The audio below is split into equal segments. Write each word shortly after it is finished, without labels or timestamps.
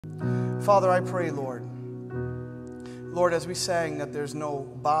Father, I pray, Lord, as we sang that there's no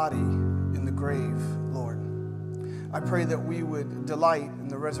body in the grave, Lord, I pray that we would delight in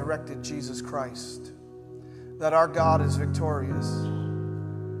the resurrected Jesus Christ, that our God is victorious,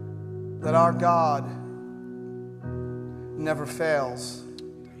 that our God never fails,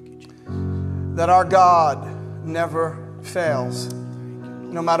 that our God never fails,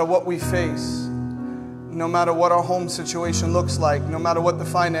 no matter what we face, no matter what our home situation looks like, no matter what the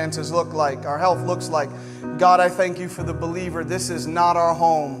finances look like, our health looks like. God, I thank you for the believer. This is not our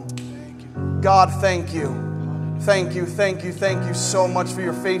home. God, thank you. Thank you, thank you, thank you so much for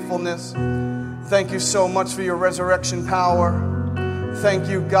your faithfulness. Thank you so much for your resurrection power. Thank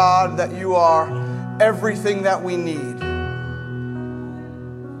you, God, that you are everything that we need.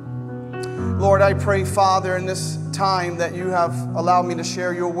 Lord, I pray, Father, in this time that you have allowed me to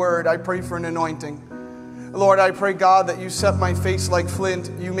share your word, I pray for an anointing. Lord, I pray, God, that you set my face like flint.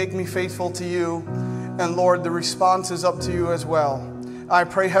 You make me faithful to you. And Lord, the response is up to you as well. I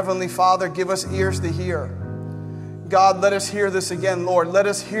pray, Heavenly Father, give us ears to hear. God, let us hear this again, Lord. Let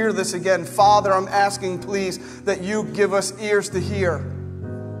us hear this again. Father, I'm asking, please, that you give us ears to hear.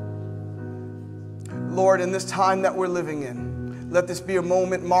 Lord, in this time that we're living in, let this be a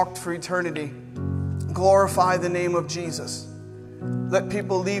moment marked for eternity. Glorify the name of Jesus. Let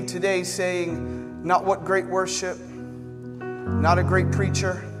people leave today saying, not what great worship, not a great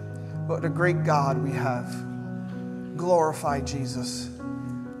preacher, but a great God we have. Glorify Jesus.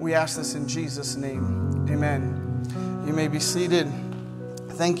 We ask this in Jesus' name. Amen. You may be seated.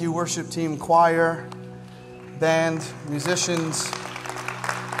 Thank you, worship team, choir, band, musicians.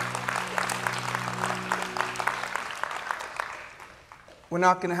 We're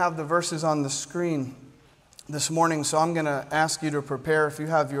not going to have the verses on the screen this morning, so I'm going to ask you to prepare, if you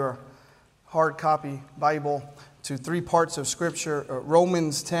have your hard copy Bible, to three parts of Scripture: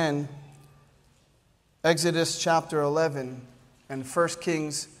 Romans 10, Exodus chapter 11, and 1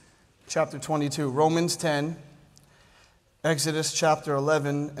 Kings chapter 22. Romans 10, Exodus chapter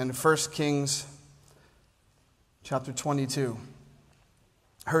 11, and 1 Kings chapter 22.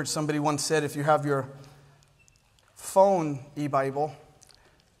 I heard somebody once said, if you have your phone e-Bible,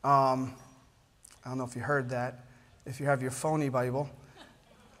 I don't know if you heard that, if you have your phone e-Bible,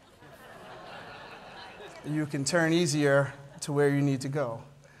 you can turn easier to where you need to go.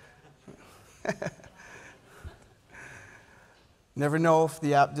 Never know if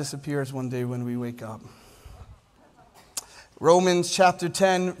the app disappears one day when we wake up. Romans chapter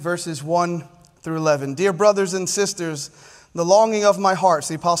 10, verses 1 through 11. Dear brothers and sisters, the longing of my heart,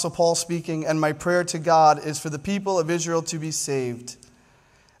 the Apostle Paul speaking, and my prayer to God is for the people of Israel to be saved.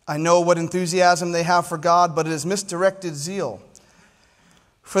 I know what enthusiasm they have for God, but it is misdirected zeal.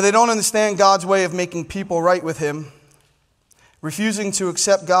 For they don't understand God's way of making people right with Him. Refusing to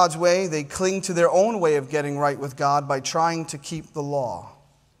accept God's way, they cling to their own way of getting right with God by trying to keep the law.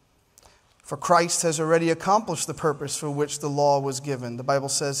 For Christ has already accomplished the purpose for which the law was given. The Bible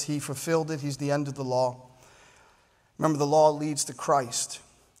says He fulfilled it. He's the end of the law. Remember, the law leads to Christ.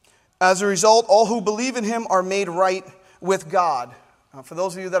 As a result, all who believe in Him are made right with God. For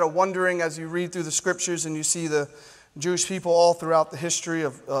those of you that are wondering, as you read through the Scriptures and you see the Jewish people all throughout the history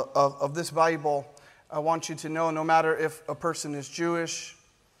of this Bible, I want you to know, no matter if a person is Jewish,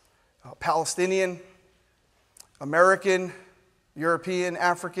 Palestinian, American, European,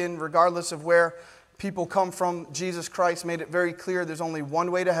 African, regardless of where people come from, Jesus Christ made it very clear there's only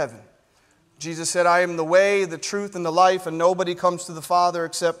one way to heaven. Jesus said, I am the way, the truth, and the life, and nobody comes to the Father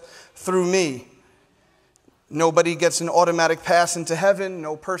except through me. Nobody gets an automatic pass into heaven.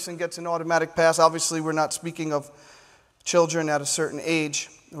 No person gets an automatic pass. Obviously, we're not speaking of children at a certain age.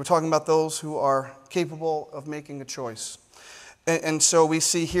 We're talking about those who are capable of making a choice. And so we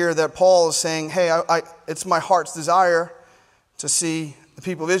see here that Paul is saying, hey, it's my heart's desire to see the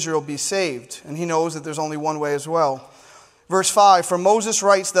people of Israel be saved. And he knows that there's only one way as well. Verse 5, for Moses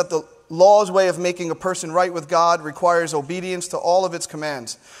writes that the law's way of making a person right with God requires obedience to all of its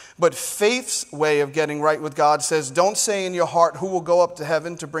commands. But faith's way of getting right with God says, don't say in your heart who will go up to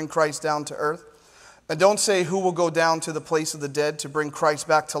heaven to bring Christ down to earth. And don't say who will go down to the place of the dead to bring Christ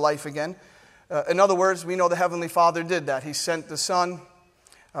back to life again. In other words, we know the Heavenly Father did that. He sent the Son.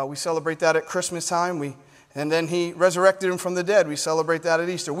 We celebrate that at Christmas time. And then He resurrected Him from the dead. We celebrate that at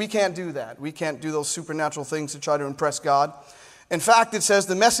Easter. We can't do that. We can't do those supernatural things to try to impress God. In fact, it says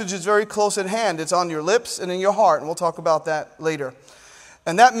the message is very close at hand. It's on your lips and in your heart. And we'll talk about that later.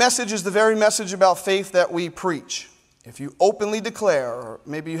 And that message is the very message about faith that we preach. If you openly declare, or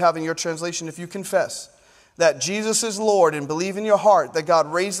maybe you have in your translation, if you confess that Jesus is Lord and believe in your heart that God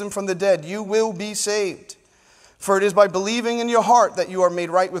raised Him from the dead, you will be saved. For it is by believing in your heart that you are made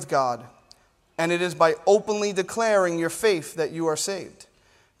right with God, and it is by openly declaring your faith that you are saved.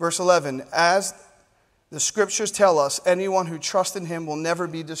 Verse 11, as the scriptures tell us, anyone who trusts in him will never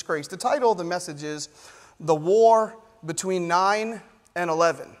be disgraced. The title of the message is The War Between 9 and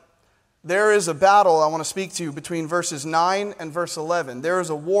 11. There is a battle I want to speak to you between verses 9 and verse 11. There is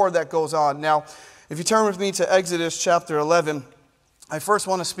a war that goes on. Now, if you turn with me to Exodus chapter 11, I first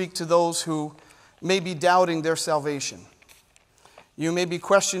want to speak to those who may be doubting their salvation. You may be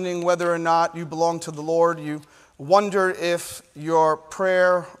questioning whether or not you belong to the Lord. You wonder if your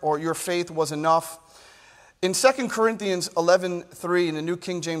prayer or your faith was enough. In 2 Corinthians 11:3 in the New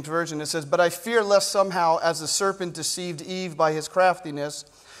King James Version, it says, "But I fear lest somehow, as the serpent deceived Eve by his craftiness,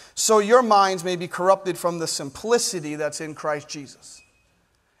 so your minds may be corrupted from the simplicity that's in Christ Jesus."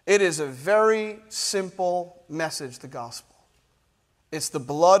 It is a very simple message, the gospel. It's the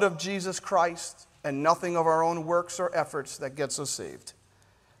blood of Jesus Christ and nothing of our own works or efforts that gets us saved.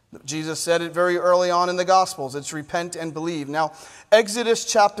 Jesus said it very early on in the Gospels. It's repent and believe. Now, Exodus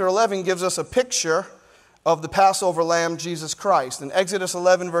chapter 11 gives us a picture of the Passover lamb, Jesus Christ. In Exodus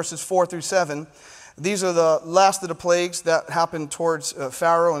 11, verses 4 through 7, these are the last of the plagues that happened towards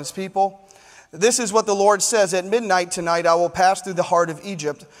Pharaoh and his people. This is what the Lord says, "At midnight tonight I will pass through the heart of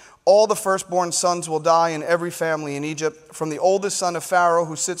Egypt. All the firstborn sons will die in every family in Egypt, from the oldest son of Pharaoh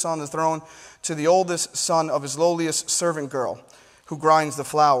who sits on the throne to the oldest son of his lowliest servant girl who grinds the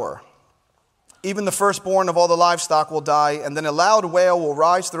flour. Even the firstborn of all the livestock will die, and then a loud wail will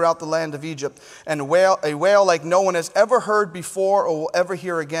rise throughout the land of Egypt, and a wail like no one has ever heard before or will ever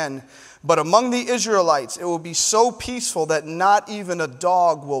hear again. But among the Israelites it will be so peaceful that not even a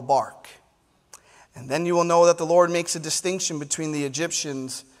dog will bark. And then you will know that the Lord makes a distinction between the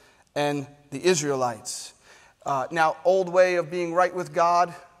Egyptians and the Israelites." Now, old way of being right with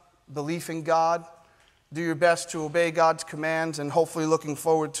God, belief in God, do your best to obey God's commands, and hopefully looking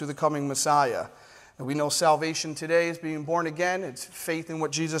forward to the coming Messiah. And we know salvation today is being born again. It's faith in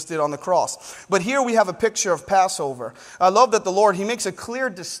what Jesus did on the cross. But here we have a picture of Passover. I love that the Lord, he makes a clear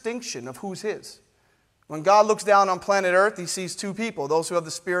distinction of who's his. When God looks down on planet Earth, he sees two people, those who have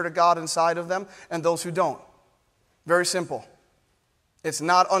the Spirit of God inside of them and those who don't. Very simple. It's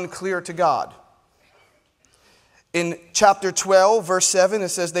not unclear to God. In chapter 12, verse 7, it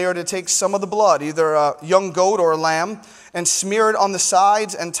says they are to take some of the blood, either a young goat or a lamb, and smear it on the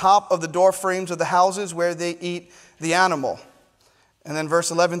sides and top of the door frames of the houses where they eat the animal. And then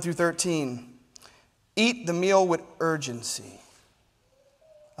verse 11 through 13, eat the meal with urgency.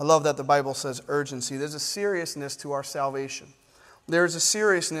 I love that the Bible says urgency. There's a seriousness to our salvation. There's a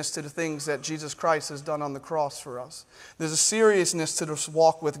seriousness to the things that Jesus Christ has done on the cross for us. There's a seriousness to this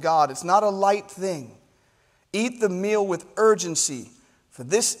walk with God. It's not a light thing. Eat the meal with urgency, for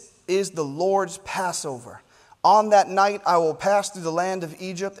this is the Lord's Passover. On that night I will pass through the land of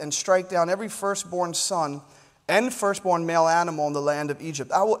Egypt and strike down every firstborn son and firstborn male animal in the land of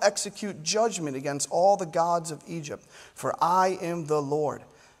Egypt. I will execute judgment against all the gods of Egypt, for I am the Lord.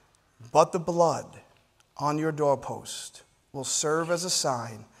 But the blood on your doorpost will serve as a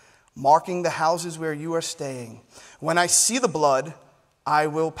sign, marking the houses where you are staying. When I see the blood, I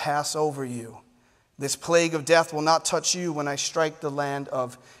will pass over you. This plague of death will not touch you when I strike the land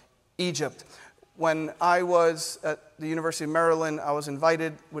of Egypt." When I was at the University of Maryland, I was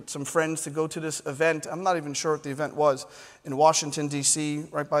invited with some friends to go to this event. I'm not even sure what the event was, in Washington, D.C.,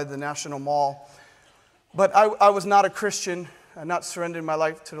 right by the National Mall. But I was not a Christian. I had not surrendered my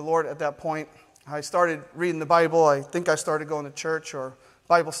life to the Lord at that point. I started reading the Bible. I think I started going to church or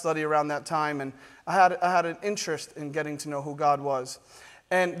Bible study around that time. And I had an interest in getting to know who God was.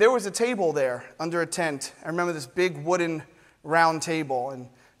 And there was a table there under a tent. I remember this big wooden round table. And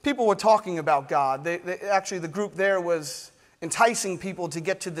people were talking about God. Actually, the group there was enticing people to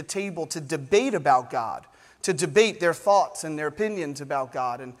get to the table to debate about God, to debate their thoughts and their opinions about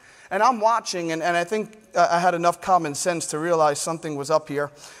God. And I'm watching, and I think I had enough common sense to realize something was up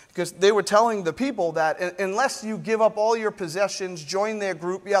here, because they were telling the people that unless you give up all your possessions, join their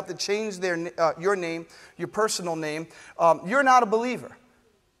group, you have to change your name, your personal name, you're not a believer.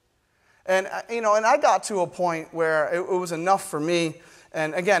 And I got to a point where it was enough for me.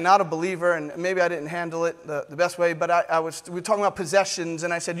 And again, not a believer, and maybe I didn't handle it the best way, but we were talking about possessions,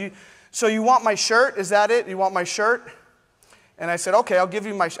 and I said, so you want my shirt? Is that it? You want my shirt? And I said, okay, I'll give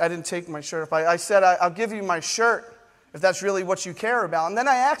you I didn't take my shirt. I said, I'll give you my shirt if that's really what you care about. And then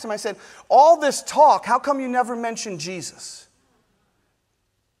I asked him, I said, all this talk, how come you never mentioned Jesus?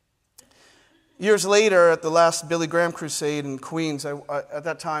 Years later, at the last Billy Graham crusade in Queens, at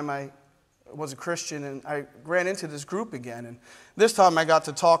that time I was a Christian, and I ran into this group again. And this time I got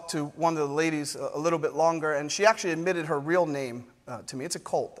to talk to one of the ladies a little bit longer, and she actually admitted her real name to me. It's a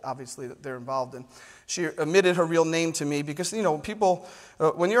cult, obviously, that they're involved in. She admitted her real name to me because, people,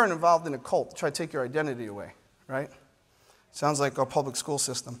 when you're involved in a cult, try to take your identity away, right? Sounds like our public school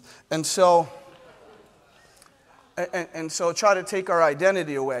system. And so try to take our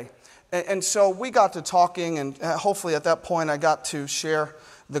identity away. And so we got to talking, and hopefully at that point I got to share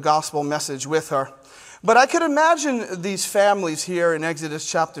the gospel message with her. But I could imagine these families here in Exodus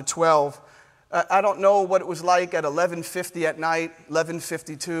chapter 12. I don't know what it was like at 11:50 at night,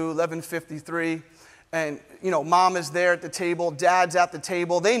 11:52, 11:53. And, mom is there at the table, dad's at the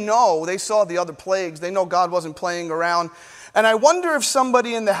table. They saw the other plagues. They know God wasn't playing around. And I wonder if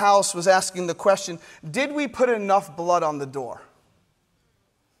somebody in the house was asking the question, did we put enough blood on the door?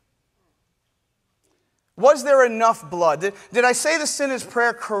 Was there enough blood? Did I say the sinner's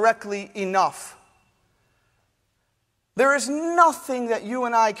prayer correctly enough? There is nothing that you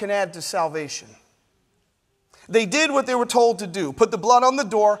and I can add to salvation. They did what they were told to do. Put the blood on the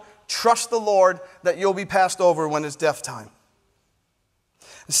door, trust the Lord that you'll be passed over when it's death time.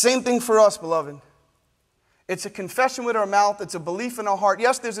 The same thing for us, beloved. It's a confession with our mouth. It's a belief in our heart.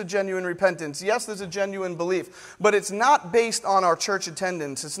 Yes, there's a genuine repentance. Yes, there's a genuine belief. But it's not based on our church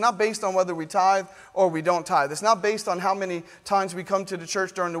attendance. It's not based on whether we tithe or we don't tithe. It's not based on how many times we come to the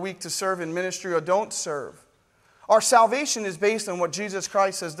church during the week to serve in ministry or don't serve. Our salvation is based on what Jesus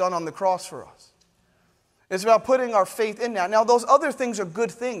Christ has done on the cross for us. It's about putting our faith in that. Now, those other things are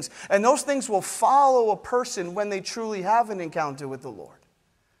good things. And those things will follow a person when they truly have an encounter with the Lord.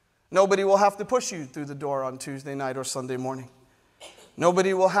 Nobody will have to push you through the door on Tuesday night or Sunday morning.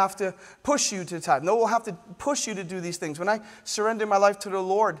 Nobody will have to push you to tithe. No one will have to push you to do these things. When I surrendered my life to the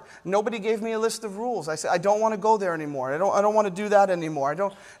Lord, nobody gave me a list of rules. I said, I don't want to go there anymore. I don't want to do that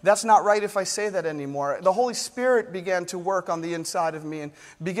anymore. That's not right if I say that anymore. The Holy Spirit began to work on the inside of me and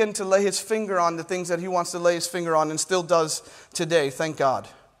begin to lay his finger on the things that he wants to lay his finger on and still does today, thank God.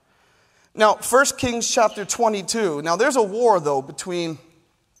 Now, 1 Kings chapter 22. Now, there's a war, though, between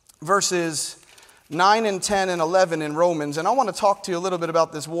verses 9 and 10 and 11 in Romans. And I want to talk to you a little bit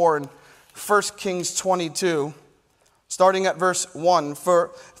about this war in 1 Kings 22, starting at verse 1.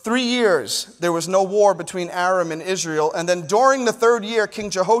 For 3 years there was no war between Aram and Israel. And then during the third year, King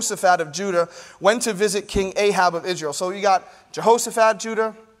Jehoshaphat of Judah went to visit King Ahab of Israel. So you got Jehoshaphat,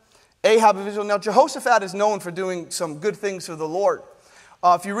 Judah, Ahab of Israel. Now Jehoshaphat is known for doing some good things for the Lord.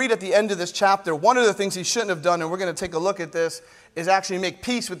 If you read at the end of this chapter, one of the things he shouldn't have done, and we're going to take a look at this, is actually make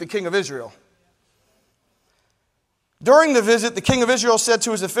peace with the king of Israel. During the visit, the king of Israel said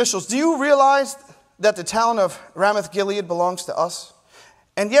to his officials, do you realize that the town of Ramoth-Gilead belongs to us?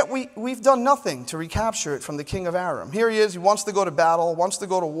 And yet we've done nothing to recapture it from the king of Aram. Here he is. He wants to go to battle, wants to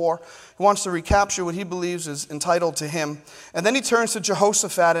go to war. He wants to recapture what he believes is entitled to him. And then he turns to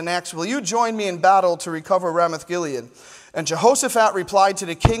Jehoshaphat and asks, will you join me in battle to recover Ramoth-Gilead? And Jehoshaphat replied to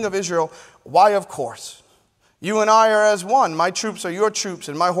the king of Israel, why, of course. You and I are as one. My troops are your troops,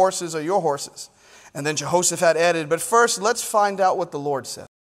 and my horses are your horses. And then Jehoshaphat added, but first, let's find out what the Lord said.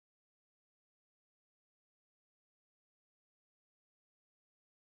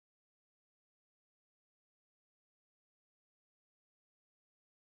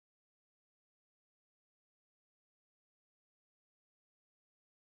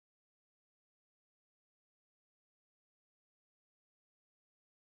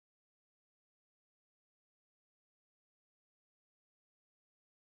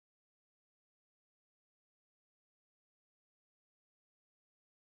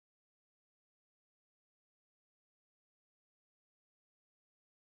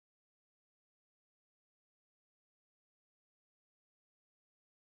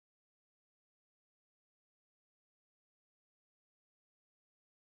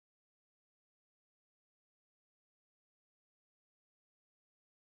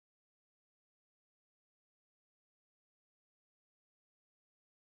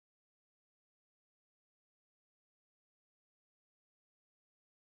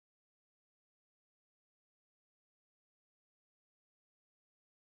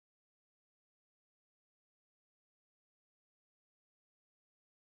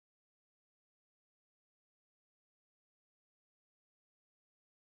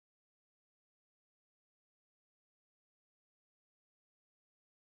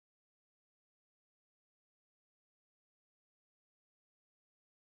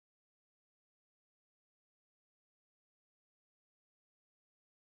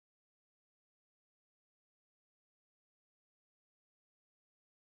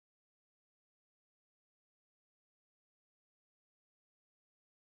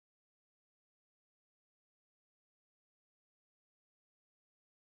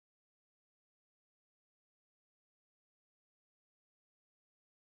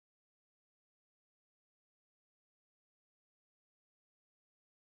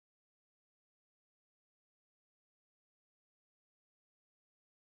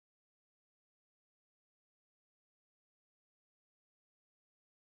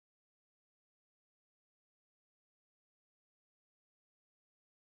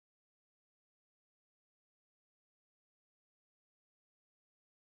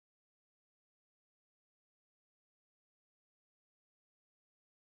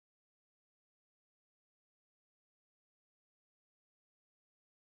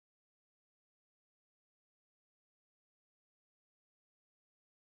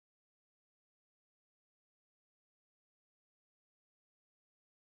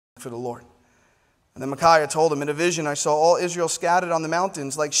 for the Lord. And then Micaiah told him, in a vision I saw all Israel scattered on the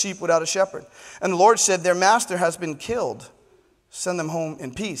mountains like sheep without a shepherd. And the Lord said, their master has been killed. Send them home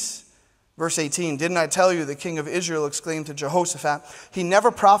in peace. Verse 18, didn't I tell you, the king of Israel exclaimed to Jehoshaphat, he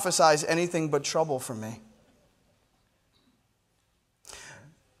never prophesies anything but trouble for me.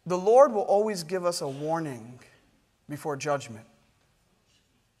 The Lord will always give us a warning before judgment.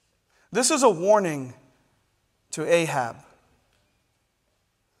 This is a warning to Ahab.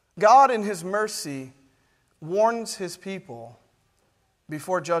 God in his mercy warns his people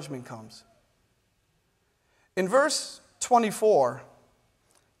before judgment comes. In verse 24,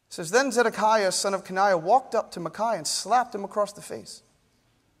 it says, then Zedekiah, son of Kenaiah, walked up to Micaiah and slapped him across the face.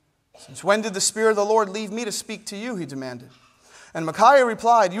 Since when did the Spirit of the Lord leave me to speak to you? He demanded. And Micaiah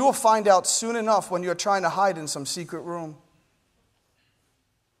replied, you will find out soon enough when you are trying to hide in some secret room.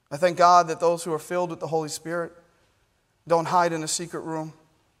 I thank God that those who are filled with the Holy Spirit don't hide in a secret room.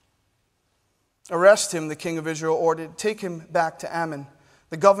 Arrest him, the king of Israel ordered. Take him back to Ammon,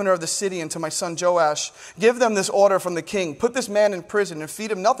 the governor of the city, and to my son Joash. Give them this order from the king. Put this man in prison and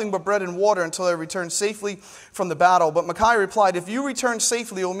feed him nothing but bread and water until I return safely from the battle. But Micaiah replied, if you return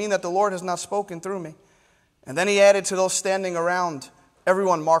safely, it will mean that the Lord has not spoken through me. And then he added to those standing around,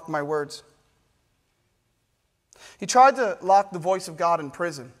 everyone mark my words. He tried to lock the voice of God in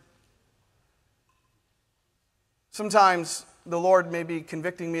prison. Sometimes the Lord may be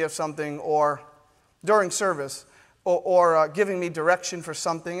convicting me of something or during service or giving me direction for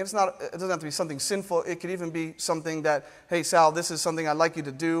something. It doesn't have to be something sinful. It could even be something that, hey, Sal, this is something I'd like you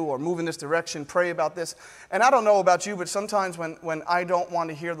to do, or move in this direction, pray about this. And I don't know about you, but sometimes when I don't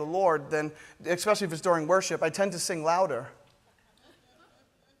want to hear the Lord, then, especially if it's during worship, I tend to sing louder.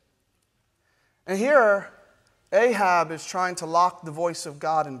 And here, Ahab is trying to lock the voice of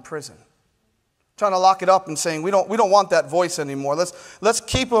God in prison. Trying to lock it up and saying, we don't want that voice anymore. Let's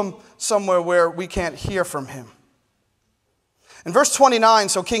keep him somewhere where we can't hear from him. In verse 29,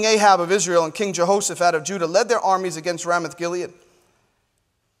 so King Ahab of Israel and King Jehoshaphat of Judah led their armies against Ramoth Gilead.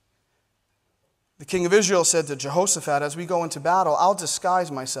 The king of Israel said to Jehoshaphat, as we go into battle, I'll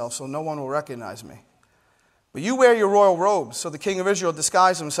disguise myself so no one will recognize me. But you wear your royal robes. So the king of Israel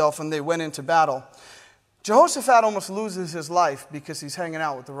disguised himself and they went into battle. Jehoshaphat almost loses his life because he's hanging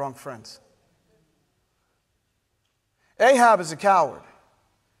out with the wrong friends. Ahab is a coward.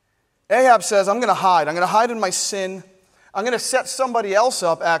 Ahab says, I'm going to hide. I'm going to hide in my sin. I'm going to set somebody else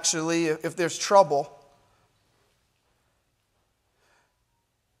up, actually, if there's trouble.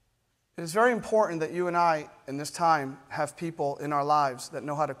 It is very important that you and I, in this time, have people in our lives that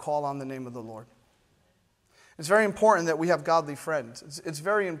know how to call on the name of the Lord. It's very important that we have godly friends. It's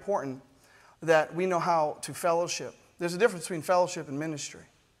very important that we know how to fellowship. There's a difference between fellowship and ministry.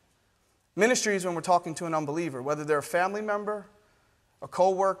 Ministry is when we're talking to an unbeliever, whether they're a family member, a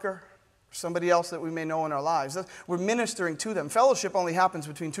co-worker, or somebody else that we may know in our lives. We're ministering to them. Fellowship only happens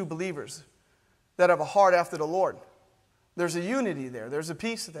between two believers that have a heart after the Lord. There's a unity there. There's a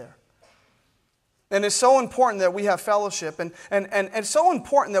peace there. And it's so important that we have fellowship. And it's so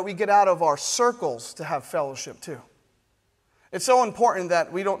important that we get out of our circles to have fellowship too. It's so important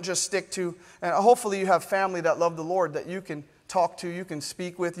that we don't just stick to, and hopefully you have family that love the Lord that you can talk to, you can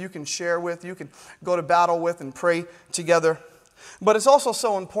speak with, you can share with, you can go to battle with and pray together. But it's also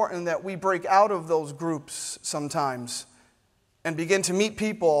so important that we break out of those groups sometimes and begin to meet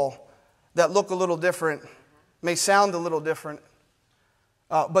people that look a little different, may sound a little different,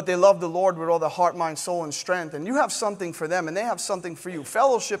 but they love the Lord with all their heart, mind, soul, and strength. And you have something for them, and they have something for you.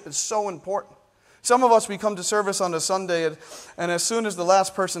 Fellowship is so important. Some of us, we come to service on a Sunday, and as soon as the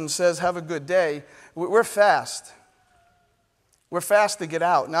last person says, have a good day, we're fast. We're fast to get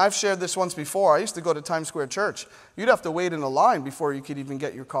out. Now, I've shared this once before. I used to go to Times Square Church. You'd have to wait in a line before you could even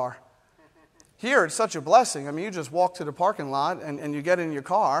get your car. Here, it's such a blessing. I mean, you just walk to the parking lot, and you get in your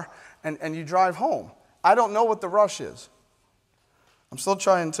car, and you drive home. I don't know what the rush is. I'm still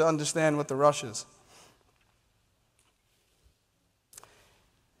trying to understand what the rush is.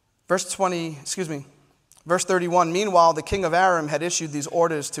 Verse 31, meanwhile, the king of Aram had issued these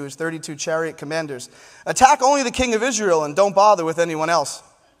orders to his 32 chariot commanders. Attack only the king of Israel and don't bother with anyone else.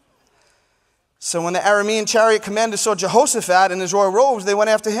 So when the Aramean chariot commanders saw Jehoshaphat in his royal robes, they went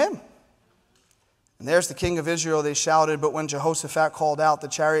after him. And there's the king of Israel, they shouted. But when Jehoshaphat called out, the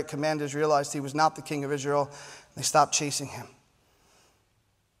chariot commanders realized he was not the king of Israel. They stopped chasing him.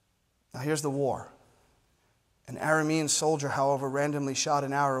 Now here's the war. An Aramean soldier, however, randomly shot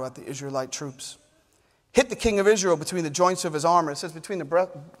an arrow at the Israelite troops. Hit the king of Israel between the joints of his armor. It says between the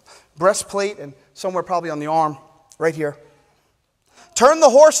breastplate and somewhere probably on the arm, right here. Turn the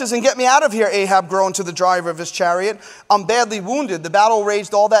horses and get me out of here, Ahab groaned to the driver of his chariot. I'm badly wounded. The battle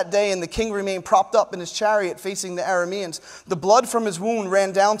raged all that day, and the king remained propped up in his chariot facing the Arameans. The blood from his wound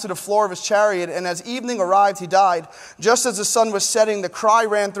ran down to the floor of his chariot, and as evening arrived, he died. Just as the sun was setting, the cry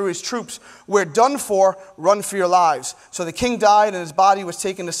ran through his troops, "We're done for, run for your lives." So the king died, and his body was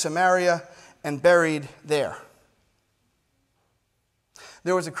taken to Samaria and buried there.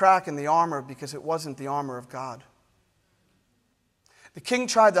 There was a crack in the armor because it wasn't the armor of God. The king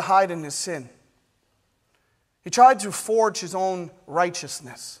tried to hide in his sin. He tried to forge his own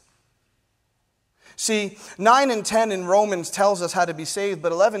righteousness. See, 9 and 10 in Romans tells us how to be saved,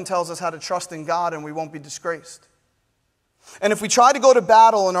 but 11 tells us how to trust in God and we won't be disgraced. And if we try to go to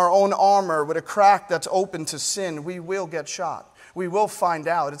battle in our own armor with a crack that's open to sin, we will get shot. We will find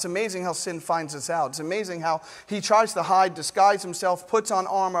out. It's amazing how sin finds us out. It's amazing how he tries to hide, disguise himself, puts on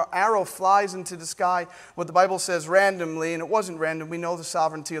armor, arrow flies into the sky, what the Bible says randomly, and it wasn't random. We know the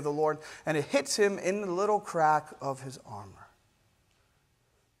sovereignty of the Lord, and it hits him in the little crack of his armor.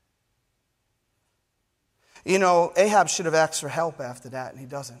 You know, Ahab should have asked for help after that, and he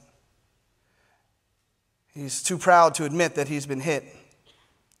doesn't. He's too proud to admit that he's been hit.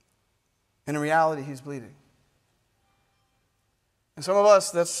 And in reality, he's bleeding. And some of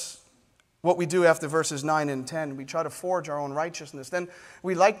us, that's what we do after verses 9 and 10. We try to forge our own righteousness. Then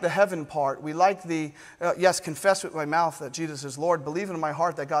we like the heaven part. We like the, confess with my mouth that Jesus is Lord, believe in my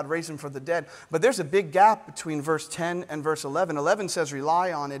heart that God raised him from the dead. But there's a big gap between verse 10 and verse 11. 11 says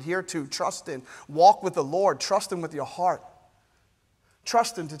rely on, adhere to, trust in, walk with the Lord, trust him with your heart.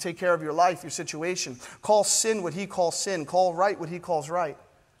 Trust him to take care of your life, your situation. Call sin what he calls sin. Call right what he calls right.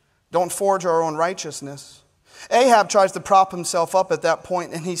 Don't forge our own righteousness. Ahab tries to prop himself up at that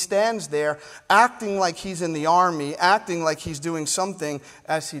point, and he stands there acting like he's in the army, acting like he's doing something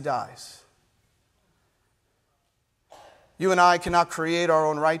as he dies. You and I cannot create our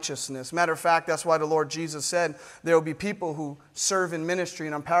own righteousness. Matter of fact, that's why the Lord Jesus said there will be people who serve in ministry,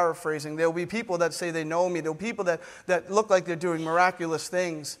 and I'm paraphrasing. There will be people that say they know me. There will be people that look like they're doing miraculous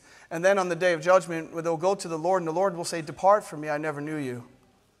things. And then on the day of judgment, they'll go to the Lord, and the Lord will say, "Depart from me, I never knew you."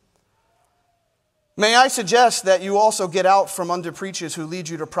 May I suggest that you also get out from under preachers who lead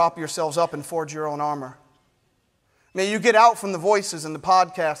you to prop yourselves up and forge your own armor. May you get out from the voices and the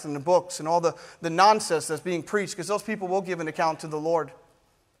podcasts and the books and all the nonsense that's being preached, because those people will give an account to the Lord.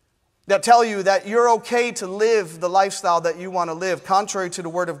 That tell you that you're okay to live the lifestyle that you want to live, contrary to the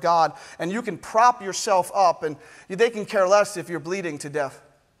Word of God, and you can prop yourself up, and they can care less if you're bleeding to death.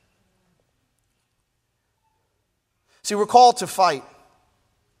 See, we're called to fight.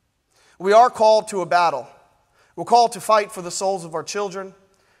 We are called to a battle. We're called to fight for the souls of our children.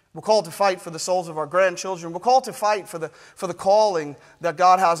 We're called to fight for the souls of our grandchildren. We're called to fight for the calling that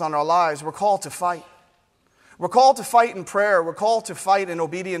God has on our lives. We're called to fight. We're called to fight in prayer. We're called to fight in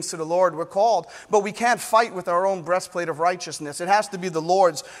obedience to the Lord. We're called, but we can't fight with our own breastplate of righteousness. It has to be the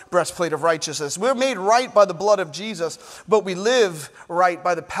Lord's breastplate of righteousness. We're made right by the blood of Jesus, but we live right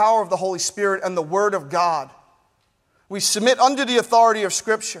by the power of the Holy Spirit and the Word of God. We submit under the authority of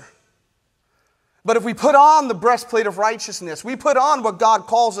Scripture. But if we put on the breastplate of righteousness, we put on what God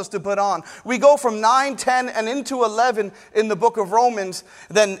calls us to put on. We go from 9, 10, and into 11 in the book of Romans.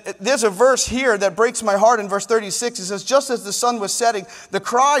 Then there's a verse here that breaks my heart in verse 36. It says, just as the sun was setting, the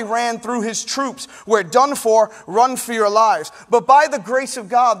cry ran through his troops, "We're done for, run for your lives." But by the grace of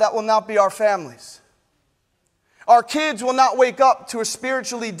God, that will not be our families. Our kids will not wake up to a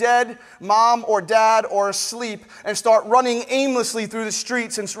spiritually dead mom or dad or asleep and start running aimlessly through the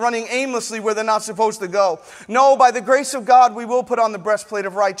streets and running aimlessly where they're not supposed to go. No, by the grace of God, we will put on the breastplate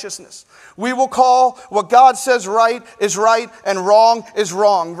of righteousness. We will call what God says right is right and wrong is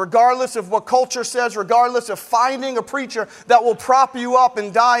wrong. Regardless of what culture says, regardless of finding a preacher that will prop you up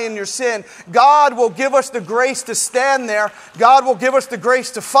and die in your sin, God will give us the grace to stand there. God will give us the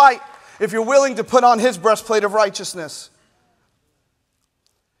grace to fight. If you're willing to put on his breastplate of righteousness.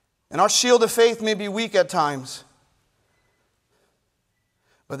 And our shield of faith may be weak at times,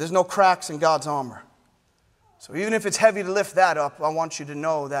 but there's no cracks in God's armor. So even if it's heavy to lift that up, I want you to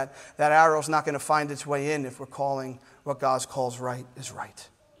know that that arrow's not going to find its way in if we're calling what God calls right is right.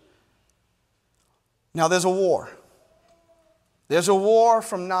 Now there's a war. There's a war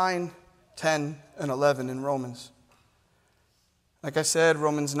from 9, 10, and 11 in Romans. Like I said,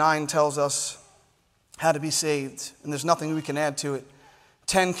 Romans 9 tells us how to be saved, and there's nothing we can add to it.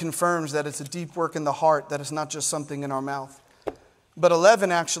 10 confirms that it's a deep work in the heart, that it's not just something in our mouth. But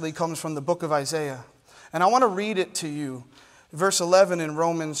 11 actually comes from the book of Isaiah. And I want to read it to you. Verse 11 in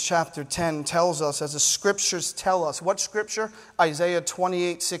Romans chapter 10 tells us, as the scriptures tell us. What scripture? Isaiah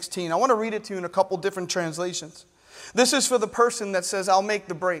 28:16. I want to read it to you in a couple different translations. This is for the person that says, I'll make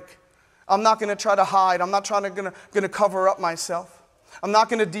the break. I'm not going to try to hide. I'm not going to cover up myself. I'm not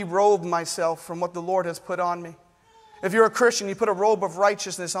going to derobe myself from what the Lord has put on me. If you're a Christian, you put a robe of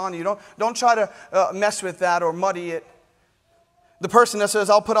righteousness on you. Don't try to mess with that or muddy it. The person that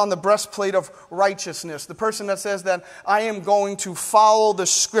says, I'll put on the breastplate of righteousness. The person that says that I am going to follow the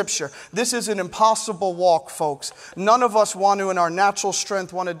Scripture. This is an impossible walk, folks. None of us want to, in our natural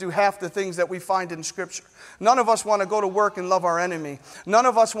strength, want to do half the things that we find in Scripture. None of us want to go to work and love our enemy. None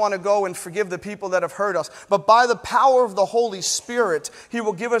of us want to go and forgive the people that have hurt us. But by the power of the Holy Spirit, He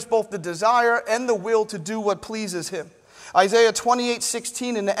will give us both the desire and the will to do what pleases Him. Isaiah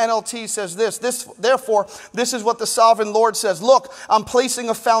 28:16 in the NLT says this, therefore, this is what the sovereign Lord says. Look, I'm placing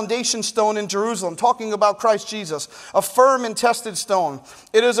a foundation stone in Jerusalem, talking about Christ Jesus, a firm and tested stone.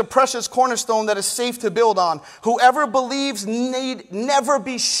 It is a precious cornerstone that is safe to build on. Whoever believes need never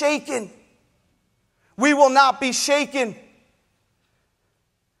be shaken. We will not be shaken.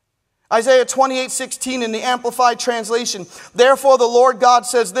 Isaiah 28:16 in the Amplified Translation. Therefore the Lord God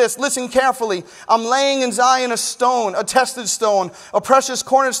says this, listen carefully. I'm laying in Zion a stone, a tested stone, a precious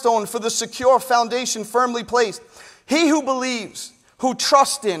cornerstone for the secure foundation firmly placed. He who believes, who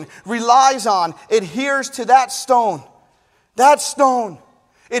trusts in, relies on, adheres to that stone. That stone.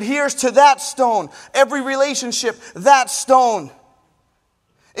 Adheres to that stone. Every relationship, that stone.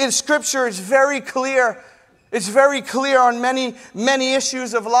 In Scripture, it's very clear. It's very clear on many, many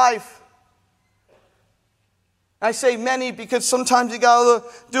issues of life. I say many because sometimes you got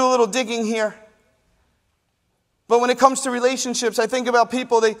to do a little digging here. But when it comes to relationships, I think about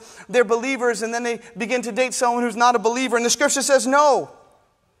people, they're believers and then they begin to date someone who's not a believer. And the Scripture says no.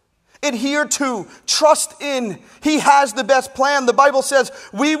 Adhere to, trust in. He has the best plan. The Bible says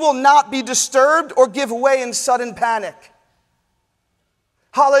we will not be disturbed or give way in sudden panic.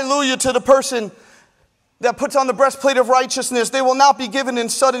 Hallelujah to the person that puts on the breastplate of righteousness. They will not be given in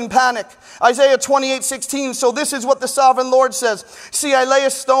sudden panic. Isaiah 28:16. So this is what the sovereign Lord says. See, I lay a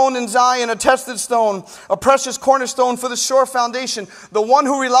stone in Zion, a tested stone, a precious cornerstone for the sure foundation. The one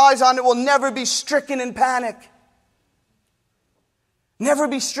who relies on it will never be stricken in panic. Never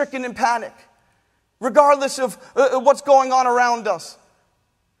be stricken in panic. Regardless of what's going on around us.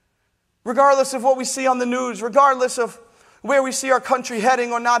 Regardless of what we see on the news. Regardless of where we see our country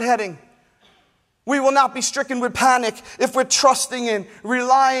heading or not heading. We will not be stricken with panic if we're trusting in,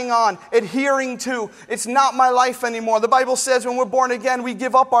 relying on, adhering to. It's not my life anymore. The Bible says when we're born again, we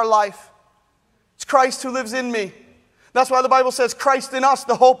give up our life. It's Christ who lives in me. That's why the Bible says Christ in us,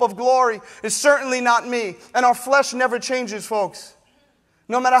 the hope of glory. It's certainly not me. And our flesh never changes, folks.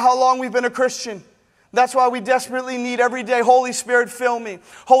 No matter how long we've been a Christian. That's why we desperately need every day, Holy Spirit, fill me.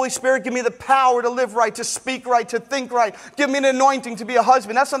 Holy Spirit, give me the power to live right, to speak right, to think right. Give me an anointing to be a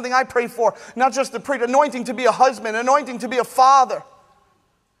husband. That's something I pray for. Not just the priest, anointing to be a husband, anointing to be a father.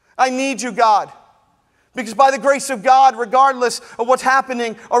 I need you, God. Because by the grace of God, regardless of what's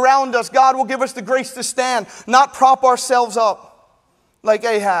happening around us, God will give us the grace to stand, not prop ourselves up like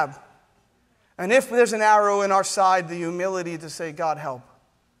Ahab. And if there's an arrow in our side, the humility to say, God, help.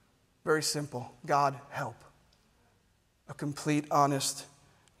 Very simple. God, help. A complete, honest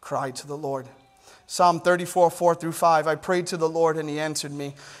cry to the Lord. Psalm 34:4-5. I prayed to the Lord and He answered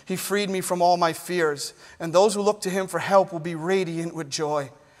me. He freed me from all my fears. And those who look to Him for help will be radiant with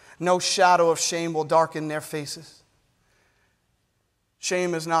joy. No shadow of shame will darken their faces.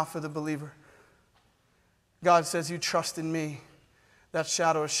 Shame is not for the believer. God says, you trust in me. That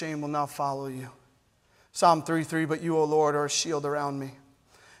shadow of shame will not follow you. Psalm 3:3. But you, O Lord, are a shield around me.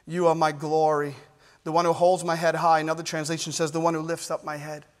 You are my glory, the one who holds my head high. Another translation says, the one who lifts up my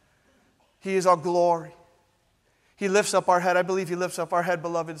head. He is our glory. He lifts up our head. I believe He lifts up our head,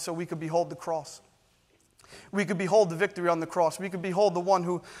 beloved, so we could behold the cross. We could behold the victory on the cross. We could behold the one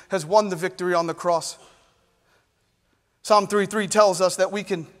who has won the victory on the cross. Psalm 3:3 tells us that we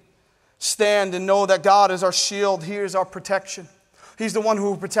can stand and know that God is our shield. He is our protection. He's the one who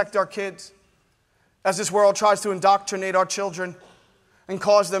will protect our kids. As this world tries to indoctrinate our children, and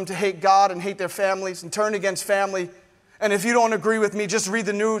cause them to hate God and hate their families and turn against family. And if you don't agree with me, just read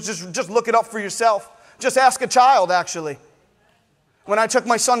the news. Just look it up for yourself. Just ask a child, actually. When I took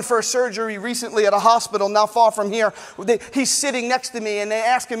my son for a surgery recently at a hospital not far from here, he's sitting next to me and they're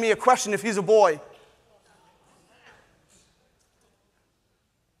asking me a question if he's a boy.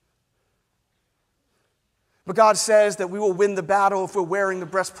 But God says that we will win the battle if we're wearing the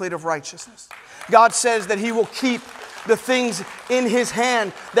breastplate of righteousness. God says that He will keep the things in His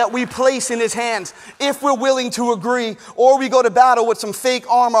hand that we place in His hands if we're willing to agree, or we go to battle with some fake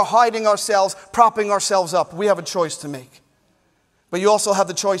armor, hiding ourselves, propping ourselves up. We have a choice to make. But you also have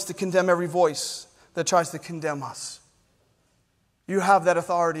the choice to condemn every voice that tries to condemn us. You have that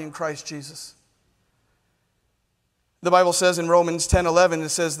authority in Christ Jesus. The Bible says in Romans 10:11, it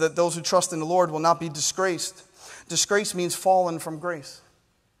says that those who trust in the Lord will not be disgraced. Disgrace means fallen from grace.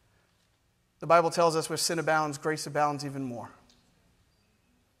 The Bible tells us where sin abounds, grace abounds even more.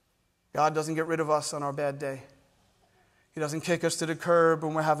 God doesn't get rid of us on our bad day. He doesn't kick us to the curb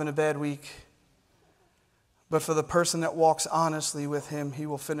when we're having a bad week. But for the person that walks honestly with Him, He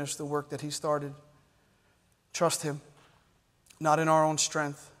will finish the work that He started. Trust Him, not in our own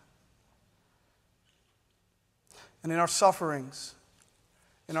strength. And in our sufferings,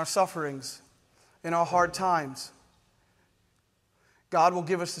 in our hard times, God will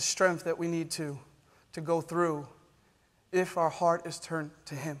give us the strength that we need to go through if our heart is turned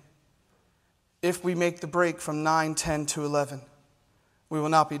to Him. If we make the break from 9, 10 to 11, we will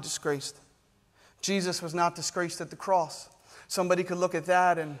not be disgraced. Jesus was not disgraced at the cross. Somebody could look at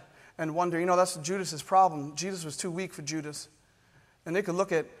that and wonder, that's Judas's problem. Jesus was too weak for Judas. And they could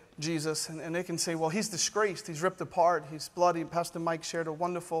look at Jesus and they can say, well, he's disgraced. He's ripped apart. He's bloody. Pastor Mike shared a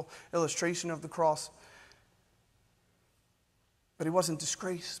wonderful illustration of the cross. But he wasn't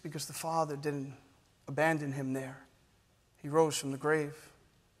disgraced because the Father didn't abandon him there. He rose from the grave.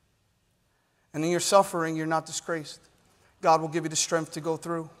 And in your suffering, you're not disgraced. God will give you the strength to go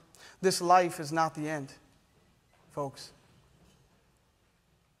through. This life is not the end, folks.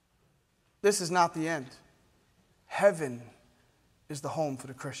 This is not the end. Heaven is the home for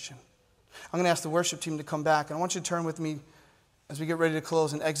the Christian. I'm going to ask the worship team to come back, and I want you to turn with me as we get ready to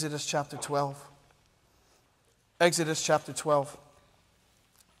close in Exodus chapter 12. Exodus chapter 12,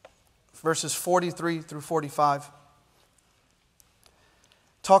 verses 43 through 45.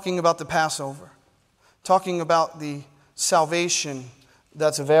 Talking about the Passover. Talking about the salvation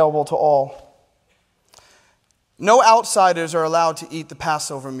that's available to all. No outsiders are allowed to eat the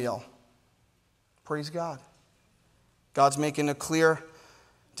Passover meal. Praise God. God's making a clear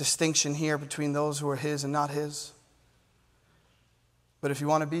distinction here between those who are His and not His. But if you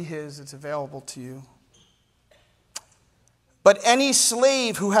want to be His, it's available to you. But any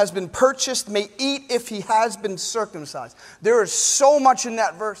slave who has been purchased may eat if he has been circumcised. There is so much in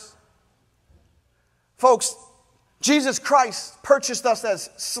that verse. Folks, Jesus Christ purchased us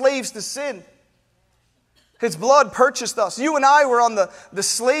as slaves to sin. His blood purchased us. You and I were on the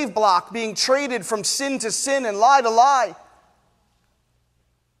slave block, being traded from sin to sin and lie to lie.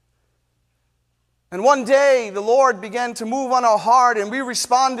 And one day, the Lord began to move on our heart, and we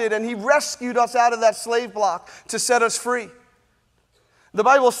responded, and He rescued us out of that slave block to set us free. The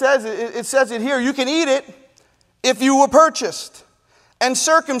Bible says, it says it here, you can eat it if you were purchased and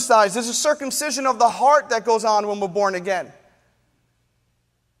circumcised. There's a circumcision of the heart that goes on when we're born again.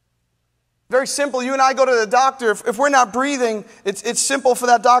 Very simple. You and I go to the doctor. If we're not breathing, it's simple for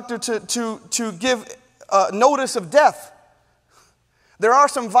that doctor to give notice of death. There are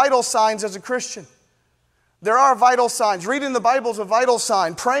some vital signs as a Christian. There are vital signs. Reading the Bible is a vital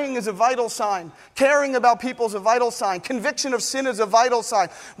sign. Praying is a vital sign. Caring about people is a vital sign. Conviction of sin is a vital sign.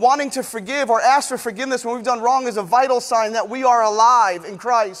 Wanting to forgive or ask for forgiveness when we've done wrong is a vital sign that we are alive in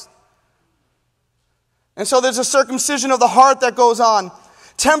Christ. And so there's a circumcision of the heart that goes on.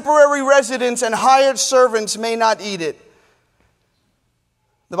 Temporary residents and hired servants may not eat it.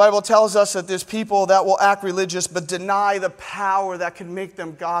 The Bible tells us that there's people that will act religious but deny the power that can make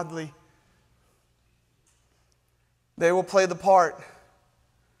them godly. They will play the part.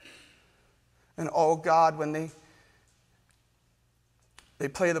 And oh God, when they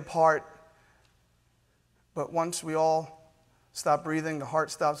play the part, but once we all stop breathing, the heart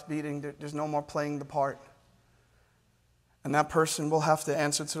stops beating, there's no more playing the part. And that person will have to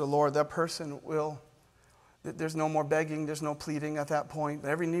answer to the Lord. That person there's no more begging, there's no pleading at that point.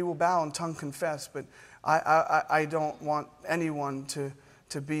 Every knee will bow and tongue confess, but I don't want anyone to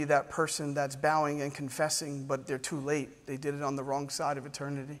be that person that's bowing and confessing, but they're too late. They did it on the wrong side of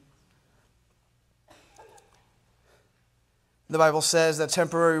eternity. The Bible says that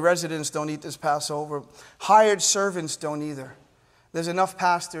temporary residents don't eat this Passover. Hired servants don't either. There's enough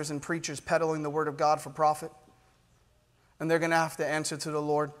pastors and preachers peddling the word of God for profit, and they're going to have to answer to the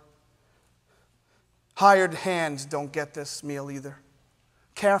Lord. Hired hands don't get this meal either.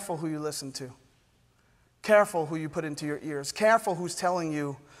 Careful who you listen to. Careful who you put into your ears. Careful who's telling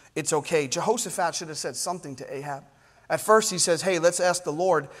you it's okay. Jehoshaphat should have said something to Ahab. At first he says, hey, let's ask the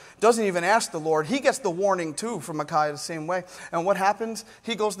Lord. Doesn't even ask the Lord. He gets the warning too from Micaiah the same way. And what happens?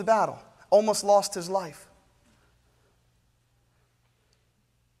 He goes to battle. Almost lost his life.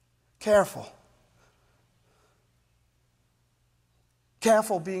 Careful.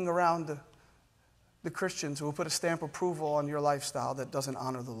 Careful being around the Christians who will put a stamp of approval on your lifestyle that doesn't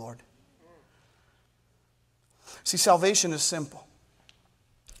honor the Lord. See, salvation is simple.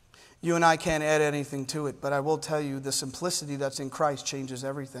 You and I can't add anything to it, but I will tell you the simplicity that's in Christ changes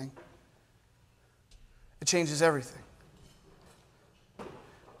everything. It changes everything.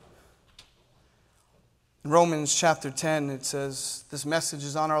 In Romans chapter 10, it says, this message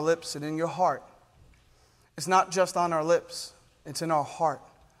is on our lips and in your heart. It's not just on our lips, it's in our heart.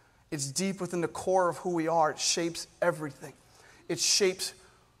 It's deep within the core of who we are. It shapes everything. It shapes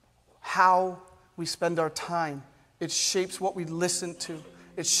how we spend our time. It shapes what we listen to.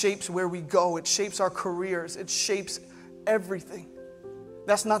 It shapes where we go. It shapes our careers. It shapes everything.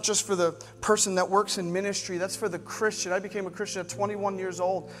 That's not just for the person that works in ministry. That's for the Christian. I became a Christian at 21 years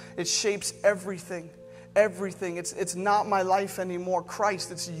old. It shapes everything. Everything. It's not my life anymore.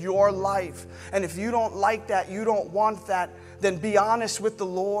 Christ, it's your life. And if you don't like that, you don't want that, then be honest with the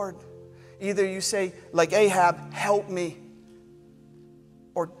Lord. Either you say, like Ahab, help me.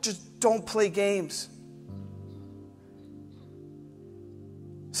 Or just don't play games.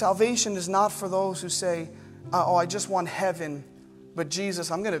 Salvation is not for those who say, oh, I just want heaven. But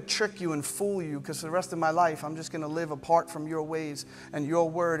Jesus, I'm going to trick you and fool you because for the rest of my life, I'm just going to live apart from your ways and your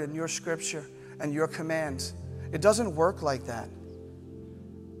word and your scripture and your commands. It doesn't work like that.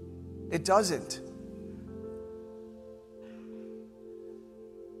 It doesn't.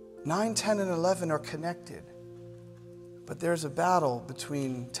 9, 10, and 11 are connected. But there's a battle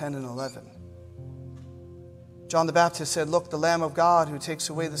between 10 and 11. John the Baptist said, look, the Lamb of God who takes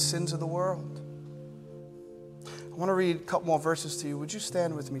away the sins of the world. I want to read a couple more verses to you. Would you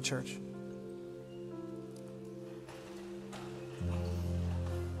stand with me, church?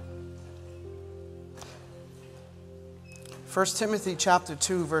 First Timothy chapter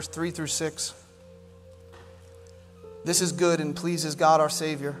 2, verse 3 through 6. This is good and pleases God our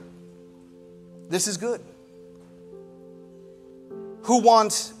Savior. This is good. Who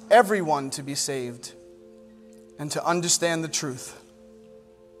wants everyone to be saved and to understand the truth.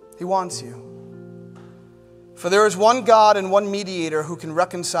 He wants you. For there is one God and one mediator who can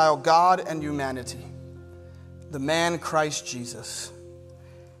reconcile God and humanity, the man Christ Jesus.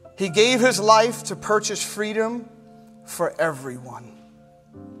 He gave his life to purchase freedom for everyone.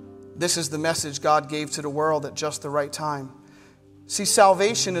 This is the message God gave to the world at just the right time. See,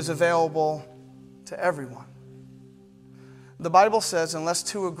 salvation is available to everyone. The Bible says, unless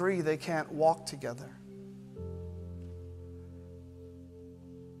two agree, they can't walk together.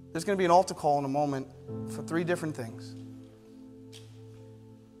 There's going to be an altar call in a moment for 3 different things.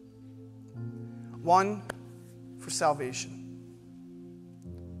 1, for salvation.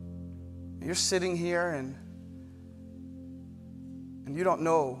 You're sitting here and you don't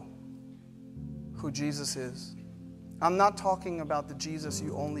know who Jesus is. I'm not talking about the Jesus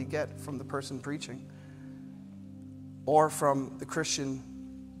you only get from the person preaching or from the Christian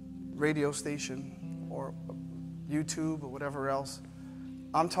radio station or YouTube or whatever else.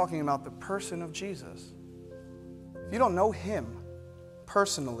 I'm talking about the person of Jesus. If you don't know him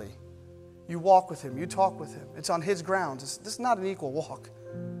personally, you walk with him, you talk with him. It's on his grounds. This is not an equal walk.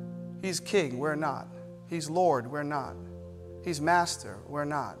 He's king, we're not. He's Lord, we're not. He's master, we're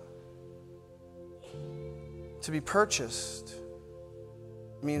not. To be purchased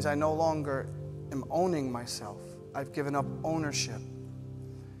means I no longer am owning myself. I've given up ownership.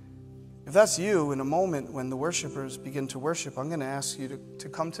 If that's you, in a moment when the worshipers begin to worship, I'm going to ask you to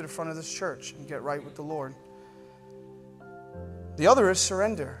come to the front of this church and get right with the Lord. The other is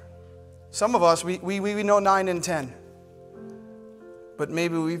surrender. Some of us, we know 9 and 10. But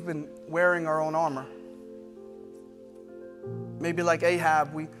maybe we've been wearing our own armor. Maybe like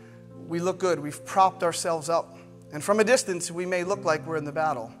Ahab, we look good. We've propped ourselves up. And from a distance, we may look like we're in the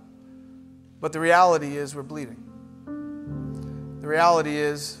battle. But the reality is we're bleeding. The reality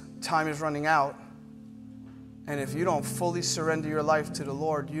is time is running out. And if you don't fully surrender your life to the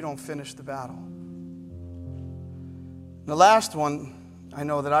Lord, you don't finish the battle. The last one, I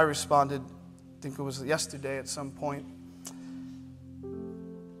know that I responded, I think it was yesterday at some point.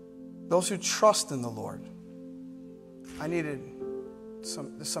 Those who trust in the Lord. I needed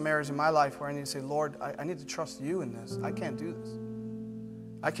some areas in my life where I need to say, Lord, I need to trust you in this. I can't do this.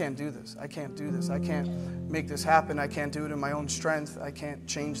 I can't do this. I can't do this. I can't make this happen. I can't do it in my own strength. I can't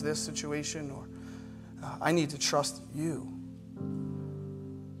change this situation. Or I need to trust you.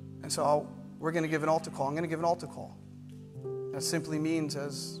 And so we're going to give an altar call. I'm going to give an altar call. That simply means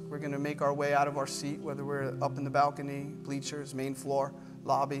as we're going to make our way out of our seat, whether we're up in the balcony, bleachers, main floor,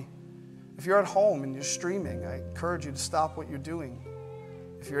 lobby. If you're at home and you're streaming, I encourage you to stop what you're doing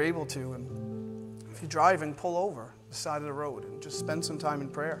if you're able to. And if you're driving, pull over the side of the road and just spend some time in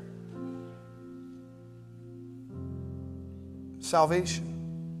prayer.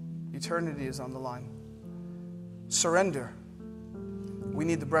 Salvation, eternity is on the line. surrender. We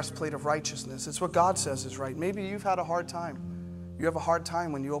need the breastplate of righteousness. It's what God says is right. Maybe you've had a hard time. You have a hard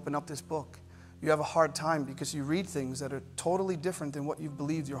time when you open up this book. You have a hard time because you read things that are totally different than what you've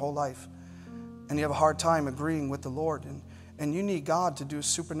believed your whole life. And you have a hard time agreeing with the Lord. And you need God to do a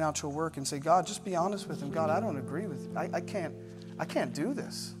supernatural work and say, God, just be honest with him. God, I don't agree with you. I can't do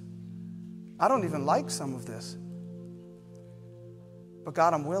this. I don't even like some of this. But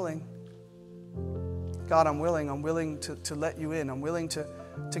God, I'm willing. God, I'm willing. I'm willing to let you in. I'm willing to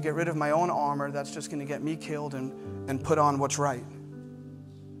get rid of my own armor that's just going to get me killed and put on what's right.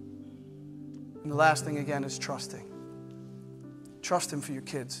 And the last thing, again, is trusting. Trust him for your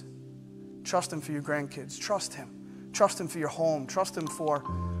kids. Trust him for your grandkids. Trust him. Trust him for your home. Trust him for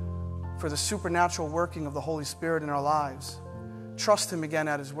the supernatural working of the Holy Spirit in our lives. Trust him again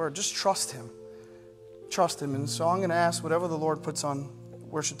at his word. Just trust him. Trust him. And so I'm going to ask whatever the Lord puts on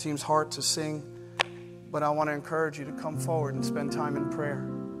worship team's heart to sing. But I want to encourage you to come forward and spend time in prayer.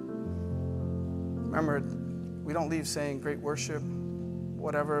 Remember, we don't leave saying great worship,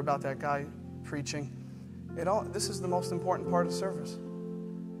 whatever about that guy preaching. This is the most important part of service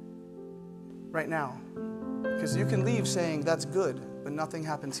right now. Because you can leave saying that's good, but nothing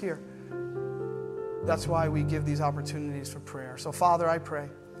happens here. That's why we give these opportunities for prayer. So Father, I pray,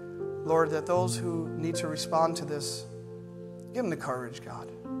 Lord, that those who need to respond to this, give them the courage,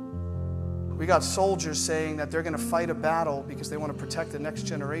 God. We got soldiers saying that they're going to fight a battle because they want to protect the next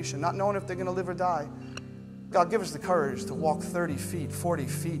generation, not knowing if they're going to live or die. God, give us the courage to walk 30 feet, 40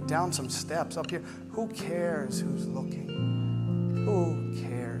 feet, down some steps up here. Who cares who's looking? Who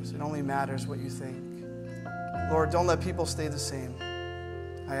cares? It only matters what you think. Lord, don't let people stay the same.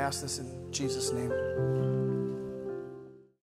 I ask this in Jesus' name.